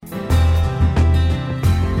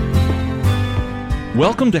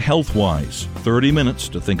Welcome to HealthWise, 30 minutes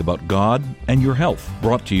to think about God and your health.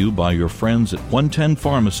 Brought to you by your friends at 110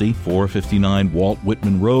 Pharmacy, 459 Walt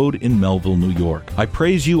Whitman Road in Melville, New York. I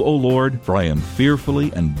praise you, O Lord, for I am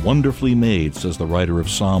fearfully and wonderfully made, says the writer of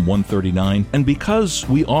Psalm 139. And because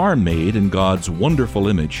we are made in God's wonderful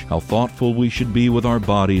image, how thoughtful we should be with our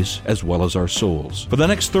bodies as well as our souls. For the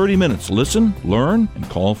next 30 minutes, listen, learn, and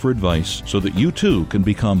call for advice so that you too can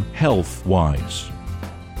become health-wise.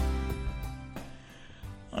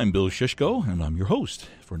 I'm Bill Shishko, and I'm your host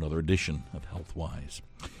for another edition of HealthWise.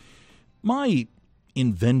 My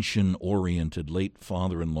invention-oriented late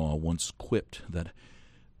father-in-law once quipped that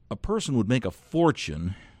a person would make a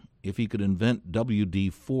fortune if he could invent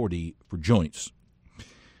WD-40 for joints.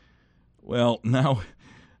 Well, now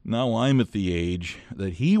I'm at the age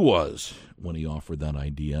that he was when he offered that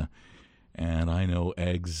idea, and I know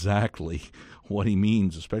exactly what he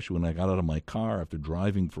means, especially when I got out of my car after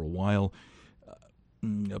driving for a while.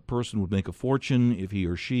 A person would make a fortune if he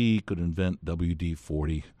or she could invent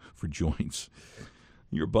WD-40 for joints.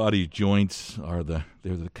 Your body's joints are they're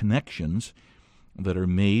the connections that are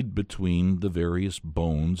made between the various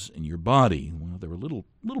bones in your body. Well, they're a little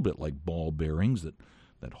bit like ball bearings that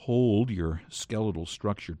hold your skeletal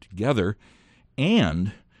structure together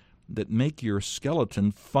and that make your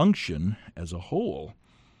skeleton function as a whole.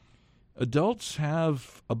 Adults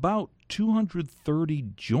have about 230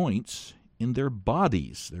 joints in their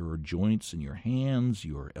bodies. There are joints in your hands,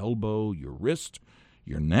 your elbow, your wrist,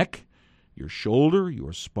 your neck, your shoulder,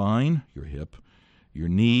 your spine, your hip, your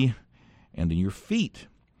knee, and in your feet.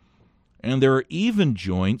 And there are even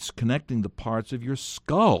joints connecting the parts of your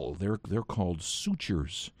skull. They're called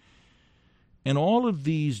sutures. And all of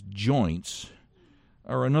these joints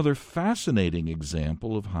are another fascinating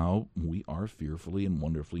example of how we are fearfully and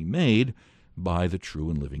wonderfully made by the true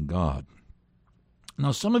and living God.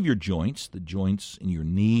 Now, some of your joints, the joints in your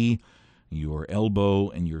knee, your elbow,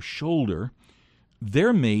 and your shoulder,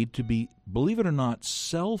 they're made to be, believe it or not,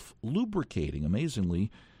 self-lubricating. Amazingly,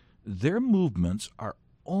 their movements are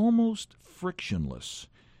almost frictionless.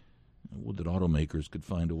 Would that automakers could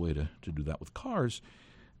find a way to do that with cars.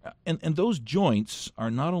 And those joints are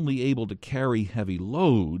not only able to carry heavy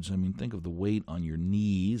loads. I mean, think of the weight on your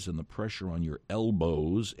knees and the pressure on your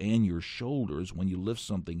elbows and your shoulders when you lift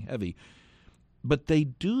something heavy. But they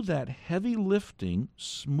do that heavy lifting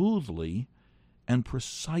smoothly and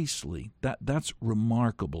precisely. That's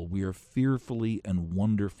remarkable. We are fearfully and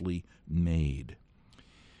wonderfully made.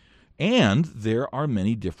 And there are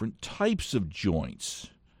many different types of joints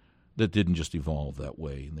that didn't just evolve that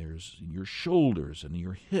way. There's your shoulders and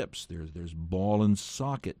your hips. There's ball and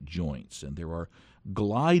socket joints, and there are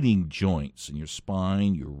gliding joints in your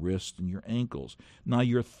spine, your wrist, and your ankles. Now,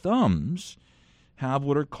 your thumbs have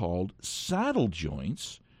what are called saddle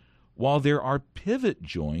joints, while there are pivot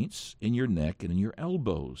joints in your neck and in your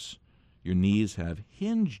elbows. Your knees have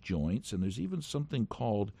hinge joints, and there's even something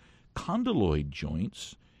called condyloid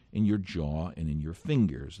joints in your jaw and in your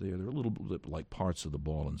fingers. They're a little bit like parts of the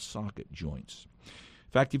ball and socket joints.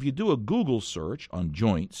 In fact, if you do a Google search on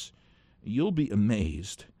joints, you'll be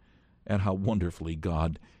amazed at how wonderfully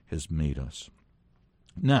God has made us.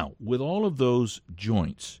 Now, with all of those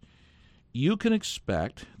joints, you can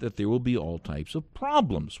expect that there will be all types of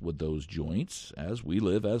problems with those joints as we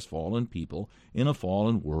live as fallen people in a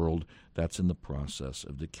fallen world that's in the process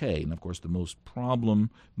of decay. And, of course, the most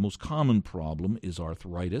common problem is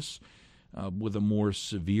arthritis, with a more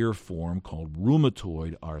severe form called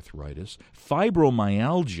rheumatoid arthritis.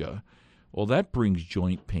 Fibromyalgia, well, that brings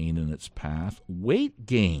joint pain in its path. Weight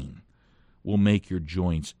gain will make your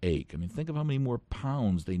joints ache. I mean, think of how many more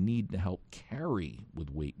pounds they need to help carry with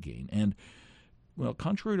weight gain. And, well,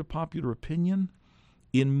 contrary to popular opinion,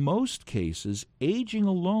 in most cases, aging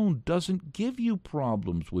alone doesn't give you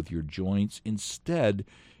problems with your joints. Instead,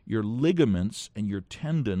 your ligaments and your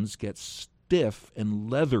tendons get stiff and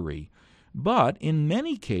leathery. But in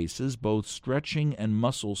many cases, both stretching and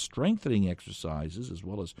muscle strengthening exercises, as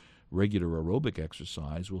well as regular aerobic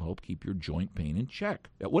exercise, will help keep your joint pain in check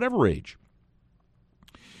at whatever age.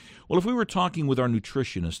 Well, if we were talking with our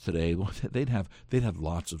nutritionist today, well, they'd have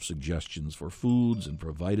lots of suggestions for foods and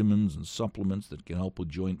for vitamins and supplements that can help with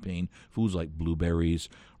joint pain. Foods like blueberries,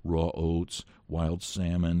 raw oats, wild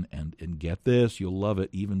salmon, and get this, you'll love it,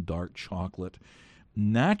 even dark chocolate.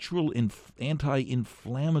 Natural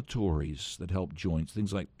anti-inflammatories that help joints,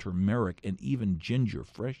 things like turmeric and even ginger,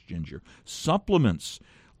 fresh ginger. Supplements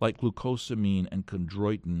like glucosamine and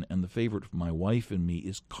chondroitin, and the favorite for my wife and me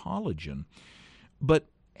is collagen. But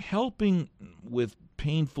helping with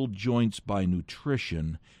painful joints by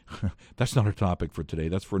nutrition, that's not our topic for today.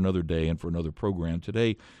 That's for another day and for another program.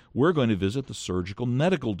 Today, we're going to visit the surgical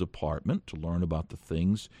medical department to learn about the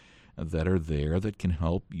things that are there that can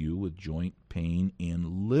help you with joint pain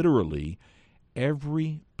in literally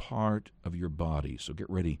every part of your body. So get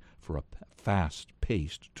ready for a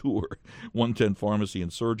fast-paced tour. 110 Pharmacy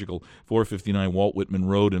and Surgical, 459 Walt Whitman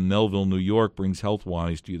Road in Melville, New York, brings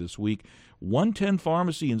HealthWise to you this week. 110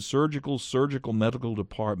 Pharmacy and Surgical Medical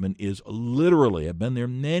Department is literally, I've been there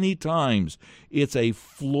many times, it's a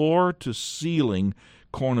floor-to-ceiling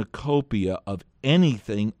cornucopia of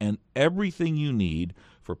anything and everything you need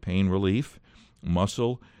for pain relief,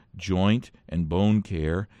 muscle, joint, and bone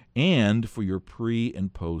care, and for your pre-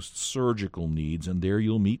 and post-surgical needs. And there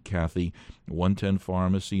you'll meet Cathy, 110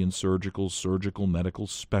 Pharmacy and Surgical medical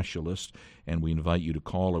specialist, and we invite you to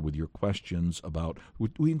call her with your questions about,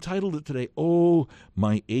 we entitled it today, Oh,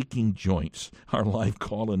 My Aching Joints. Our live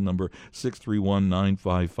call-in number,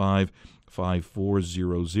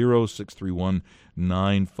 631-955-5400,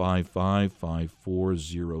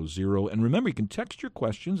 631-955-5400. And remember, you can text your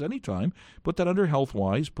questions anytime. Put that under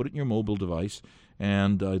HealthWise. Put it in your mobile device.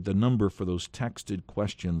 And the number for those texted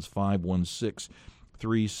questions,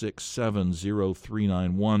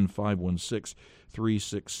 516-367-0391,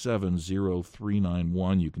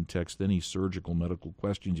 516-367-0391. You can text any surgical medical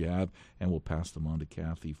questions you have, and we'll pass them on to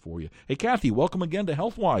Cathy for you. Hey, Cathy, welcome again to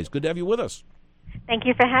HealthWise. Good to have you with us. Thank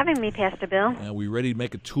you for having me, Pastor Bill. Are we ready to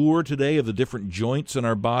make a tour today of the different joints in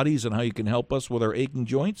our bodies and how you can help us with our aching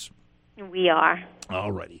joints? We are.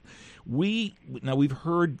 All righty. We've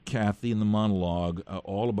heard, Cathy, in the monologue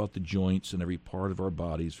all about the joints and every part of our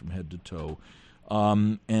bodies from head to toe.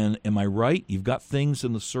 And am I right? You've got things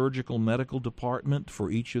in the surgical medical department for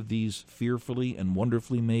each of these fearfully and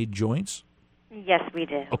wonderfully made joints? Yes, we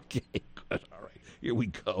do. Okay, good. All right, here we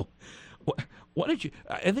go. Why don't you?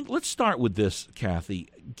 I think let's start with this, Cathy.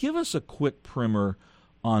 Give us a quick primer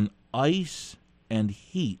on ice and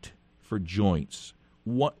heat for joints.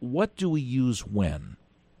 What do we use when?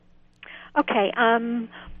 Okay.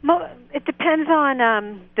 It depends on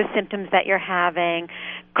the symptoms that you're having.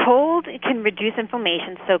 Cold can reduce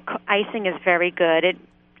inflammation, so icing is very good. It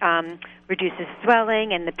reduces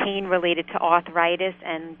swelling and the pain related to arthritis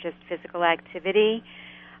and just physical activity.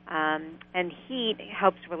 And heat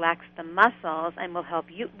helps relax the muscles and will help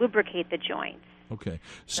you lubricate the joints. Okay.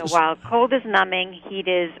 So while cold is numbing, heat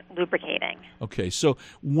is lubricating. Okay. So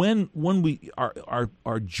when we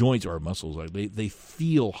our joints, our muscles, they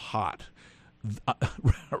feel hot.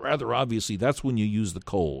 Rather obviously, that's when you use the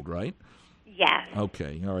cold, right? Yes.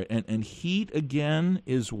 Okay. All right. And heat again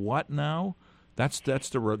is what now? That's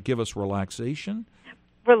to give us relaxation.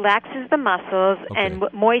 Relaxes the muscles, okay. And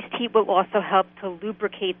moist heat will also help to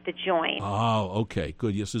lubricate the joint. Oh, okay,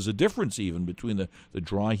 good. Yes, there's a difference even between the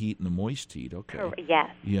dry heat and the moist heat. Okay.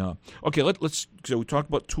 Yes. Yeah. Okay. Let's. So we talked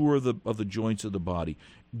about tour of the joints of the body.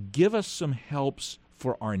 Give us some helps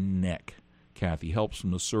for our neck, Cathy. Helps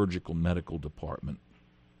from the surgical medical department.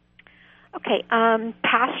 Okay.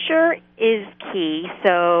 Posture is key.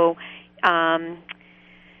 So,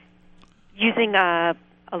 using a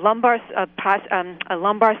lumbar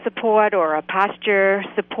support or a posture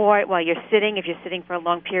support while you're sitting, if you're sitting for a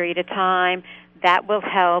long period of time, that will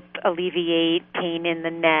help alleviate pain in the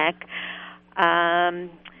neck.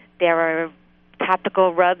 There are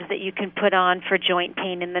topical rubs that you can put on for joint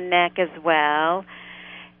pain in the neck as well.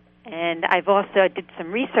 And I've also did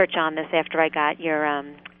some research on this after I got your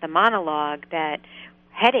the monologue, that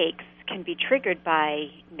headaches can be triggered by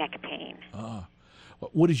neck pain.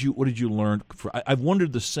 What did you learn? I've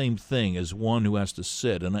wondered the same thing as one who has to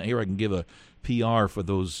sit, and here I can give a PR for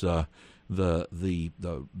those the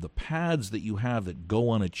pads that you have that go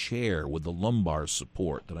on a chair with the lumbar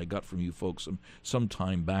support that I got from you folks some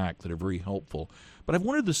time back that are very helpful. But I've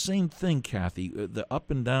wondered the same thing, Cathy. The up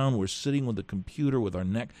and down, we're sitting with the computer with our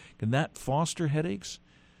neck. Can that foster headaches?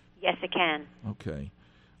 Yes, it can. Okay.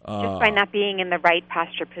 Just by not being in the right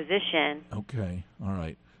posture position. Okay. All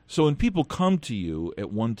right. So when people come to you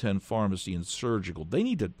at 110 Pharmacy and Surgical, they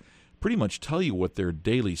need to pretty much tell you what their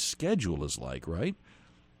daily schedule is like, right?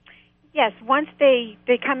 Yes. Once they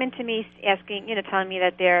come into me asking, telling me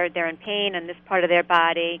that they're in pain in this part of their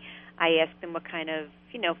body, I ask them what kind of,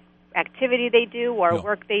 activity they do or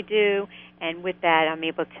work they do, and with that I'm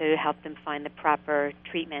able to help them find the proper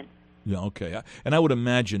treatment. Yeah, okay. And I would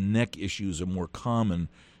imagine neck issues are more common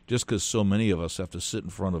just because so many of us have to sit in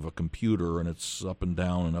front of a computer and it's up and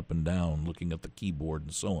down looking at the keyboard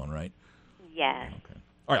and so on, right? Yes. Okay.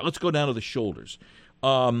 All right, let's go down to the shoulders.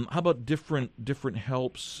 How about different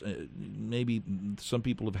helps? Maybe some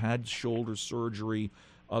people have had shoulder surgery.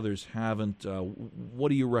 others haven't. What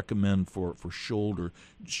do you recommend for shoulders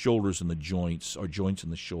and the joints, or joints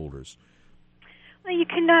and the shoulders? Well, you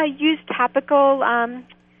can use topical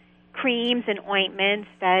creams and ointments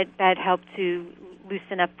that help to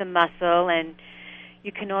loosen up the muscle, and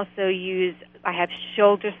you can also use, I have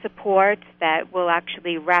shoulder supports that will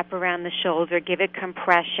actually wrap around the shoulder, give it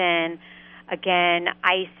compression. Again,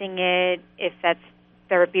 icing it, if that's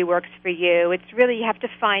therapy works for you. It's really, you have to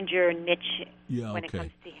find your niche when it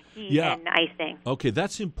comes to heat and icing. Okay,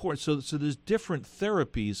 that's important. So there's different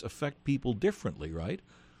therapies affect people differently, right?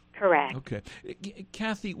 Correct. Okay.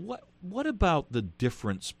 Cathy, what about the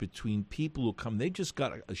difference between people who come, they just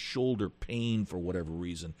got a shoulder pain for whatever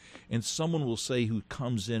reason, and someone will say who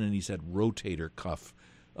comes in and he's had rotator cuff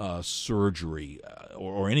surgery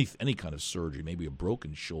or any kind of surgery, maybe a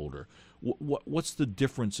broken shoulder. What's the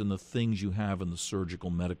difference in the things you have in the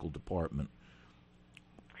surgical medical department?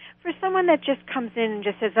 For someone that just comes in and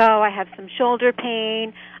just says, oh, I have some shoulder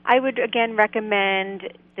pain, I would, again, recommend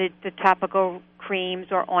the topical creams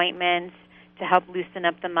or ointments to help loosen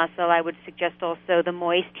up the muscle. I would suggest also the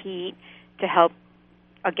moist heat to help,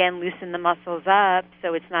 again, loosen the muscles up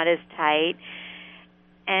so it's not as tight.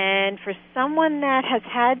 And for someone that has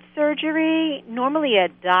had surgery, normally a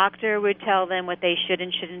doctor would tell them what they should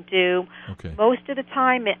and shouldn't do. Okay. Most of the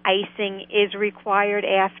time, icing is required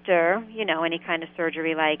after, any kind of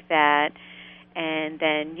surgery like that. And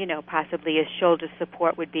then, possibly a shoulder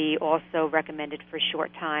support would be also recommended for a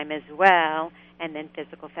short time as well, and then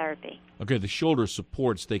physical therapy. Okay, the shoulder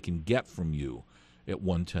supports they can get from you at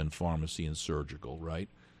 110 Pharmacy and Surgical, right?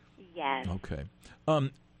 Yes. Okay.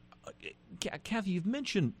 Cathy, you've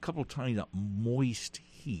mentioned a couple of times about moist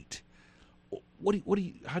heat.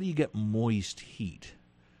 How do you get moist heat?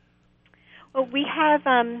 Well, we have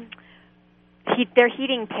they're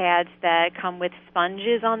heating pads that come with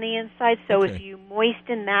sponges on the inside. So if you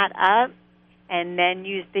moisten that up and then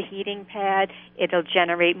use the heating pad, it'll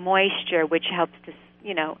generate moisture, which helps to,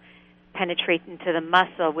 penetrate into the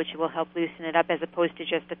muscle, which will help loosen it up, as opposed to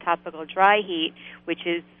just a topical dry heat, which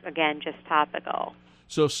is, again, just topical.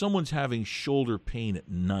 So if someone's having shoulder pain at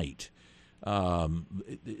night,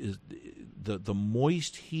 is the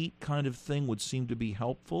moist heat kind of thing would seem to be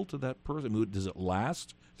helpful to that person? Does it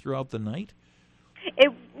last throughout the night?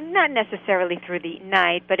 Not necessarily through the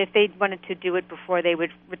night, but if they wanted to do it before they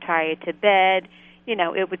would retire to bed,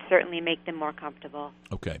 it would certainly make them more comfortable.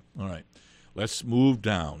 Okay, all right. Let's move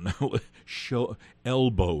down.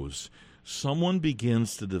 Elbows. Someone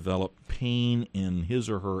begins to develop pain in his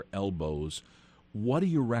or her elbows. What do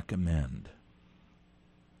you recommend?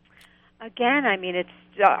 Again, it's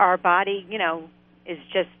our body, is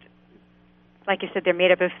just, like I said, they're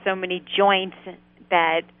made up of so many joints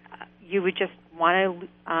that you would just want to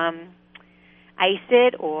ice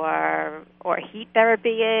it or heat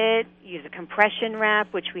therapy it, use a compression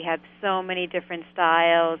wrap, which we have so many different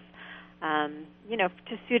styles,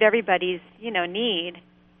 to suit everybody's, need.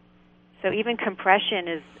 So even compression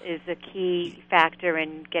is a key factor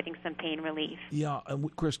in getting some pain relief. Yeah, and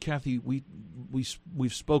of course, Cathy,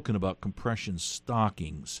 we've spoken about compression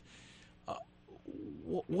stockings.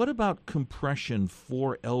 What about compression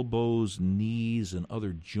for elbows, knees, and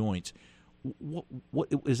other joints? What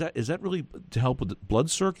is that? Is that really to help with the blood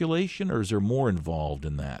circulation, or is there more involved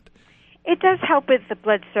in that? It does help with the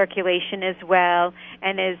blood circulation as well,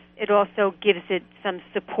 and it also gives it some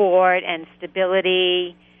support and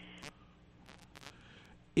stability.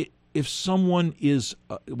 If someone is,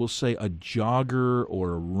 we'll say, a jogger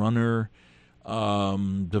or a runner,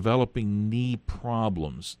 developing knee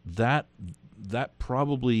problems, that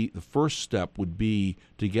probably the first step would be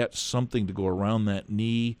to get something to go around that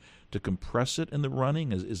knee to compress it in the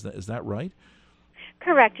running. Is that right?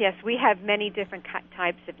 Correct, yes. We have many different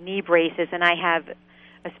types of knee braces, and I have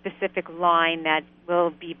a specific line that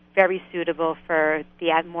will be very suitable for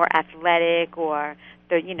the more athletic or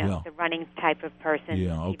the running type of person.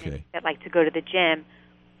 Yeah, okay. That like to go to the gym.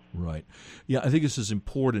 Right. Yeah, I think this is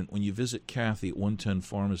important. When you visit Cathy at 110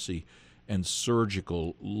 Pharmacy and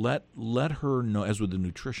Surgical, let her know, as with the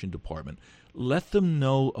nutrition department, let them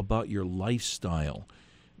know about your lifestyle.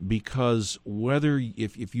 Because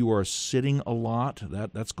if you are sitting a lot,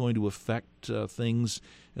 that's going to affect things,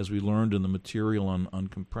 as we learned in the material on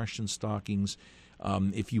compression stockings.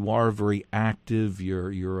 If you are very active,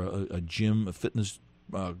 you're a gym, a fitness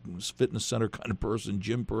center kind of person,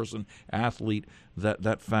 gym person, athlete,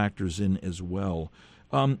 that factors in as well.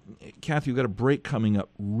 Cathy, we've got a break coming up.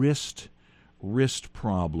 Wrist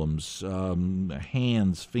problems,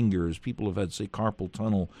 hands, fingers. People have had, say, carpal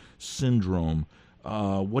tunnel syndrome.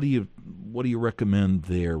 What do you recommend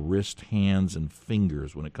there? Wrist, hands, and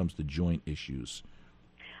fingers when it comes to joint issues.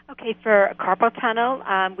 Okay, for carpal tunnel,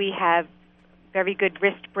 we have very good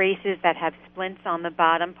wrist braces that have splints on the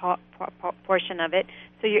bottom portion of it.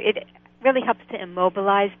 So it really helps to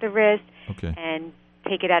immobilize the wrist and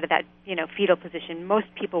take it out of that fetal position. Most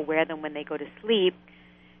people wear them when they go to sleep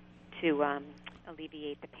to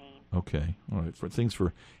alleviate the pain. Okay, all right. For things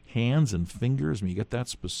for hands and fingers, you get that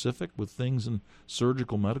specific with things in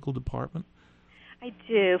surgical medical department? I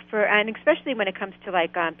do, and especially when it comes to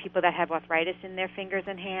people that have arthritis in their fingers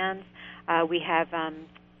and hands. We have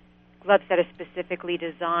gloves that are specifically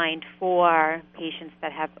designed for patients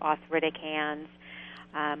that have arthritic hands.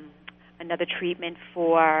 Another treatment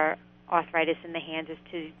for arthritis in the hands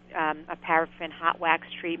is a paraffin hot wax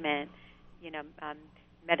treatment.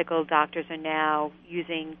 Medical doctors are now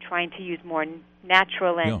trying to use more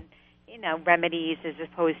natural and remedies as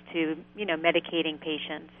opposed to medicating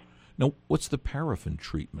patients. Now, what's the paraffin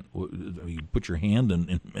treatment? You put your hand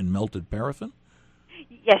in melted paraffin?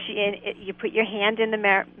 Yes, you put your hand in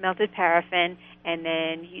the melted paraffin, and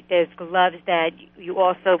then there's gloves that you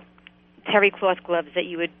also, terry cloth gloves that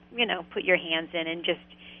you would, put your hands in, and just,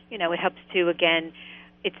 it helps to, again,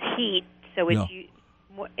 it's heat, so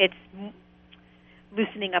it's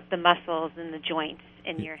loosening up the muscles and the joints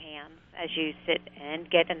in your hands as you sit and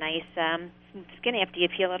get a nice skin after you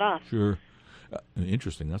peel it off. Sure.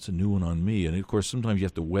 Interesting. That's a new one on me. And, of course, sometimes you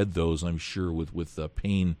have to wed those, I'm sure, with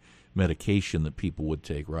pain medication that people would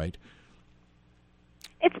take, right?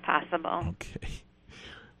 It's possible. Okay.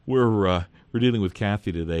 We're dealing with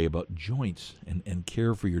Cathy today about joints and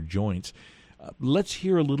care for your joints. Let's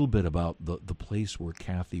hear a little bit about the place where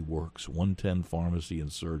Cathy works, 110 Pharmacy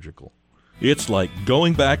and Surgical. It's like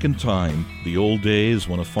going back in time, the old days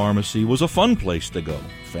when a pharmacy was a fun place to go.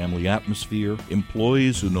 Family atmosphere,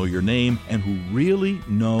 employees who know your name and who really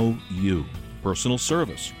know you. Personal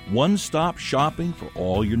service, one-stop shopping for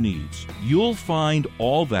all your needs. You'll find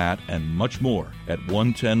all that and much more at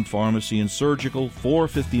 110 Pharmacy and Surgical,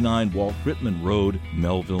 459 Walt Whitman Road,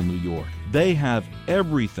 Melville, New York. They have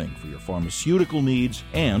everything for your pharmaceutical needs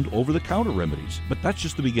and over-the-counter remedies. But that's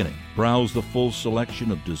just the beginning. Browse the full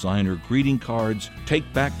selection of designer greeting cards.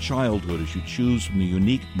 Take back childhood as you choose from the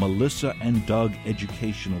unique Melissa and Doug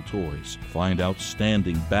educational toys. Find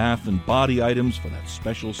outstanding bath and body items for that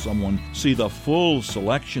special someone. See the full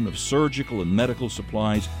selection of surgical and medical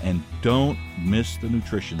supplies. And don't miss the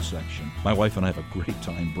nutrition section. My wife and I have a great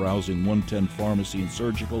time browsing 110 Pharmacy and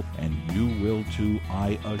Surgical, and you will too,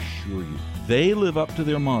 I assure you. They live up to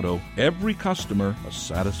their motto, every customer, a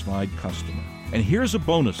satisfied customer. And here's a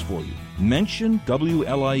bonus for you. Mention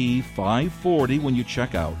WLIE 540 when you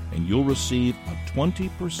check out, and you'll receive a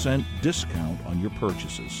 20% discount on your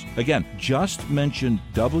purchases. Again, just mention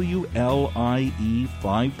WLIE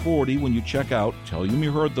 540 when you check out. Tell them you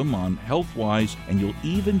heard them on HealthWise, and you'll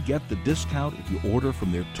even get the discount if you order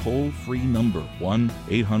from their toll-free number,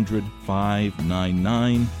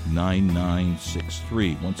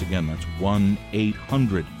 1-800-599-9963. Once again, that's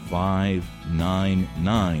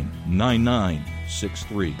 1-800-599-9963.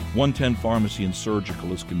 110 Pharmacy and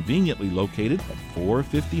Surgical is conveniently located at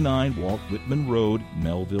 459 Walt Whitman Road,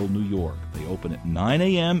 Melville, New York. They open at 9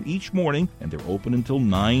 a.m. each morning, and they're open until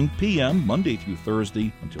 9 p.m. Monday through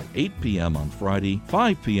Thursday, until 8 p.m. on Friday,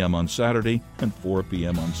 5 p.m. on Saturday, and 4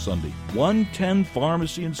 p.m. on Sunday. 110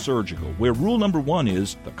 Pharmacy and Surgical, where rule number 1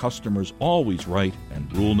 is the customer's always right,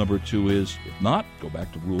 and rule number 2 is, if not, go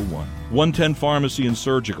back to rule 1. 110 Pharmacy and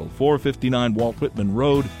Surgical, 459 Walt Whitman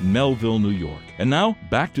Road, Melville, New York. And now,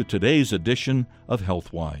 back to today's edition of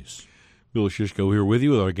HealthWise. Bill Shishko here with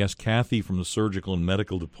you with our guest Cathy from the Surgical and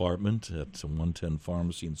Medical Department at 110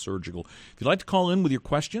 Pharmacy and Surgical. If you'd like to call in with your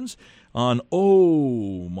questions on,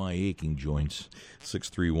 my aching joints,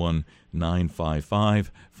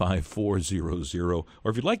 631-955-5400. Or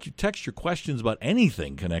if you'd like to text your questions about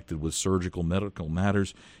anything connected with surgical medical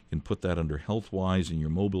matters, you can put that under HealthWise in your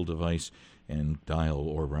mobile device and dial,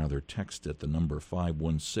 or rather text at the number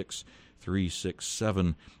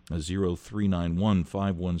 516-367-0391,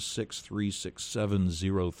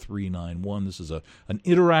 516-367-0391. This is an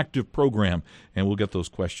interactive program, and we'll get those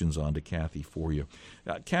questions on to Cathy for you.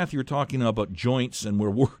 Cathy, you're talking about joints, and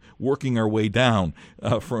we're working our way down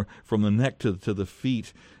from the neck to the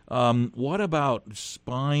feet. What about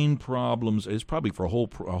spine problems? It's probably for a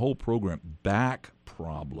whole program. Back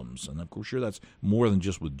problems, and I'm sure that's more than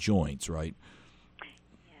just with joints, right?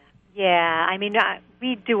 Yeah. I mean,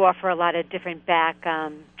 we do offer a lot of different back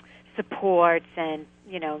supports, and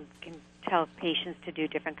can tell patients to do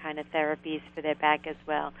different kind of therapies for their back as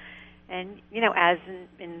well. And as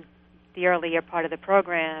in the earlier part of the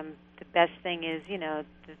program, the best thing is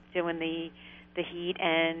doing the heat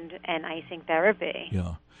and icing therapy.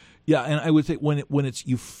 Yeah. Yeah, and I would think when it's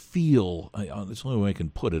you feel, that's the only way I can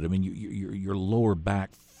put it. I mean, your lower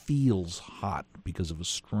back feels hot because of a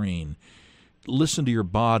strain. Listen to your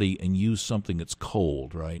body and use something that's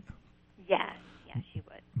cold, right? Yes, you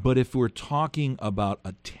would. But if we're talking about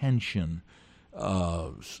a tension,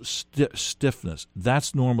 stiffness,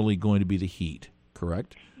 that's normally going to be the heat,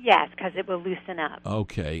 correct? Yes, because it will loosen up.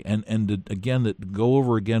 Okay, and again, go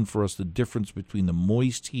over again for us the difference between the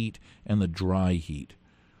moist heat and the dry heat.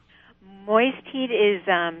 Moist heat is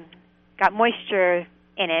got moisture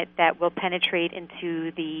in it that will penetrate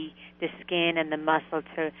into the skin and the muscle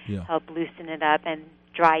to help loosen it up, and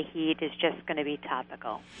dry heat is just going to be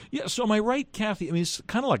topical. Yeah, so am I right, Cathy? I mean, it's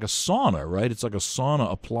kind of like a sauna, right? It's like a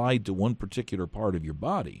sauna applied to one particular part of your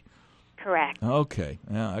body. Correct. Okay,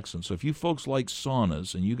 yeah, excellent. So if you folks like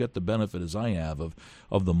saunas and you get the benefit, as I have,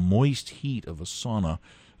 of the moist heat of a sauna,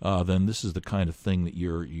 then this is the kind of thing that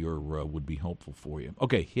would be helpful for you.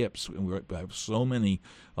 Okay, hips. We have so many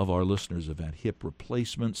of our listeners have had hip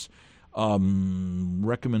replacements.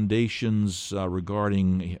 Recommendations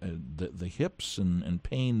regarding the hips and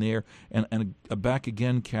pain there, and back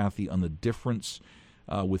again, Cathy, on the difference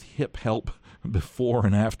with hip help before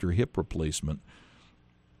and after hip replacement.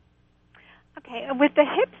 Okay, with the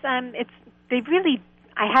hips, I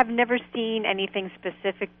have never seen anything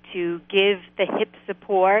specific to give the hip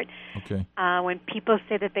support. Okay. When people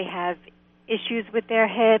say that they have issues with their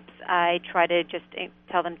hips, I try to just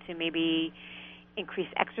tell them to maybe increase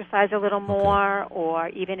exercise a little more, or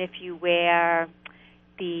even if you wear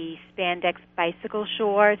the spandex bicycle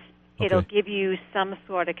shorts, it'll give you some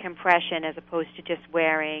sort of compression as opposed to just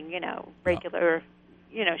wearing, regular,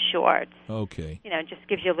 shorts. Okay. Just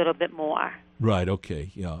gives you a little bit more. Right,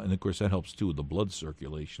 okay, yeah. And, of course, that helps, too, with the blood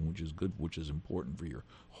circulation, which is good, which is important for your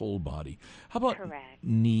whole body. How about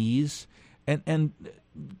knees? And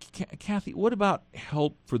Cathy, what about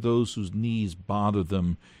help for those whose knees bother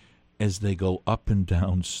them as they go up and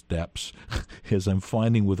down steps? As I'm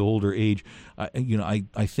finding with older age,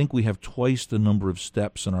 I think we have twice the number of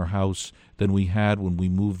steps in our house than we had when we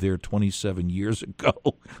moved there 27 years ago.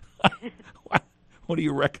 What do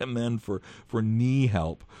you recommend for knee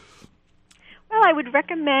help? Well, I would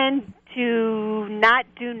recommend to not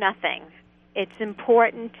do nothing. It's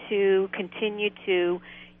important to continue to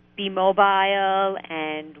be mobile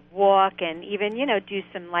and walk and even, do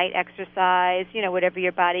some light exercise, whatever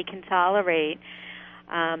your body can tolerate.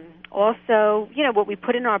 Also, what we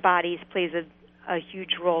put in our bodies plays a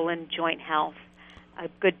huge role in joint health. A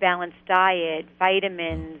good balanced diet,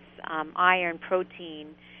 vitamins, iron,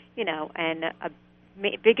 protein, and a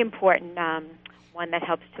big important one that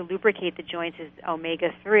helps to lubricate the joints is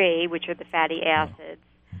omega-3, which are the fatty acids.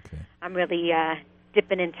 Okay. I'm really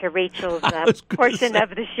dipping into Rachel's portion of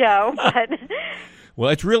the show. But well,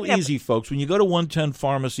 it's real easy, folks. When you go to 110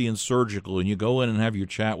 Pharmacy and Surgical and you go in and have your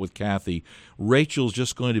chat with Cathy, Rachel's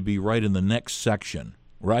just going to be right in the next section,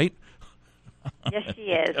 right? Yes, she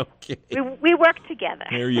is. Okay. We work together.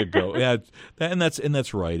 There you go. Yeah, and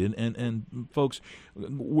that's right. And folks,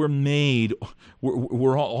 we're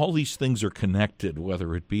all these things are connected.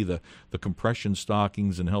 Whether it be the compression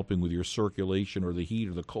stockings and helping with your circulation, or the heat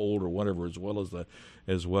or the cold or whatever, as well as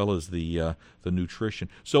the nutrition.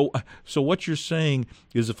 So what you're saying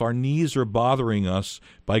is, if our knees are bothering us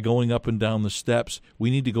by going up and down the steps,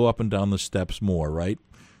 we need to go up and down the steps more, right?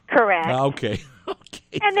 Correct. Okay.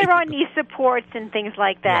 And there are knee supports and things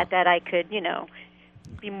like that that I could,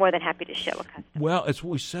 be more than happy to show a customer. Well, it's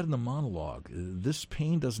what we said in the monologue. This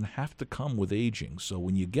pain doesn't have to come with aging. So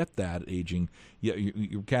when you get that aging,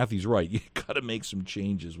 Cathy's right. You got to make some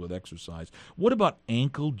changes with exercise. What about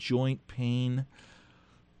ankle joint pain?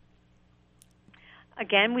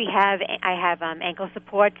 Again, I have ankle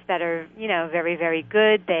supports that are, very, very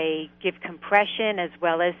good. They give compression as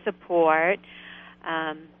well as support.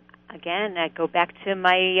 Again, I go back to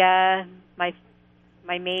my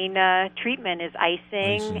main treatment is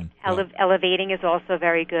icing. Elevating is also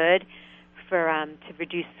very good for to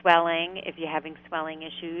reduce swelling if you're having swelling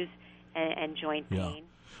issues and joint pain.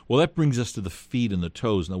 Well, that brings us to the feet and the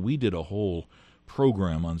toes. Now, we did a whole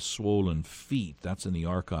program on swollen feet. That's in the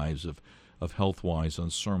archives of HealthWise on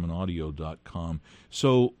sermonaudio.com.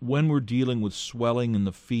 So when we're dealing with swelling in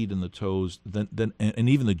the feet and the toes, then and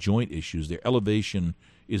even the joint issues, their elevation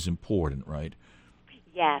is important, right?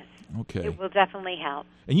 Yes. Okay. It will definitely help.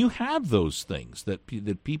 And you have those things that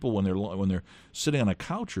people when they're sitting on a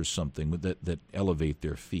couch or something that elevate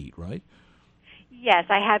their feet, right? Yes,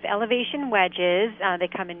 I have elevation wedges. They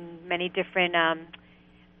come in many different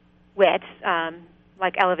widths,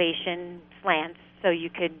 like elevation slants. So you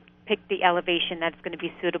could pick the elevation that's going to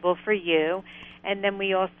be suitable for you. And then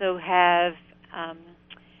we also have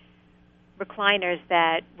recliners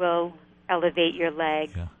that will elevate your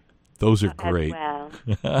leg. Yeah. Those are great. As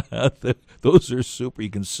well. Those are super. You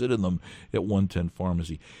can sit in them at 110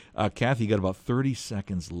 Pharmacy. Cathy, you got about 30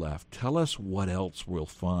 seconds left. Tell us what else we'll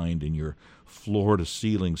find in your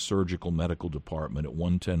floor-to-ceiling surgical medical department at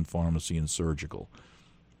 110 Pharmacy and Surgical.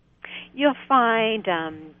 You'll find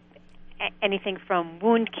anything from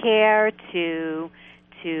wound care to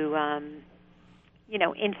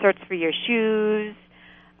inserts for your shoes.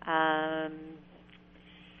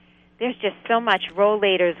 There's just so much: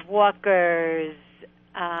 rollators, walkers,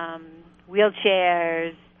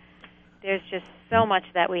 wheelchairs. There's just so much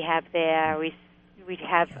that we have there. We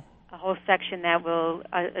have a whole section that will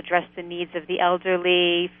address the needs of the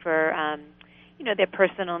elderly for their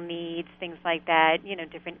personal needs, things like that.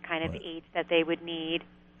 Different kind of aids that they would need.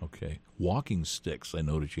 Okay. Walking sticks, I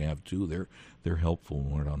notice you have too. They're helpful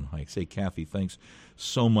when we're on hikes. Hey, Cathy, thanks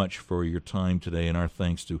so much for your time today, and our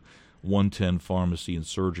thanks to 110 Pharmacy and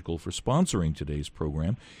Surgical for sponsoring today's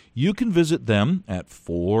program. You can visit them at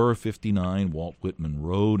 459 Walt Whitman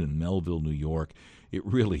Road in Melville, New York. It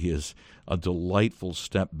really is a delightful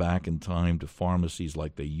step back in time to pharmacies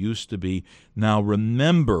like they used to be. Now,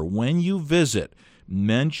 remember, when you visit,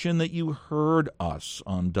 mention that you heard us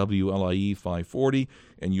on WLIE 540,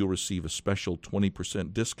 and you'll receive a special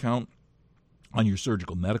 20% discount on your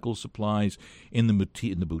surgical medical supplies in the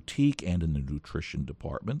boutique and in the nutrition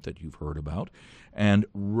department that you've heard about. And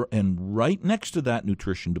right next to that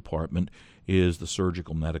nutrition department is the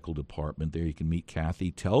surgical medical department. There you can meet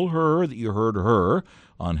Cathy. Tell her that you heard her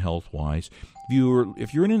on HealthWise.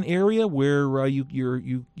 If you're in an area where you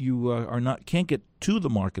can't get to the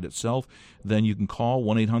market itself, then you can call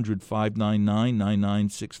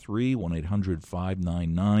 1-800-599-9963,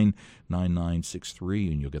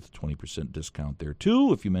 1-800-599-9963, and you'll get the 20% discount there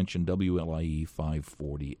too if you mention WLIE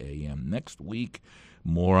 540 AM. Next week,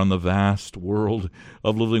 more on the vast world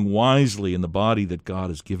of living wisely in the body that God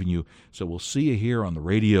has given you. So we'll see you here on the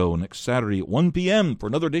radio next Saturday at 1 p.m. for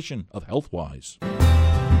another edition of HealthWise.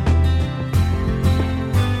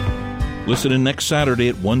 Listen in next Saturday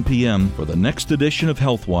at 1 p.m. for the next edition of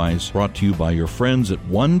HealthWise, brought to you by your friends at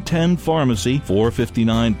 110 Pharmacy,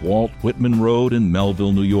 459 Walt Whitman Road in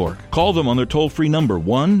Melville, New York. Call them on their toll-free number,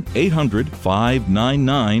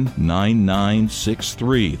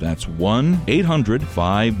 1-800-599-9963. That's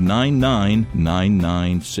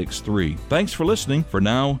 1-800-599-9963. Thanks for listening. For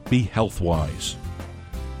now, be HealthWise.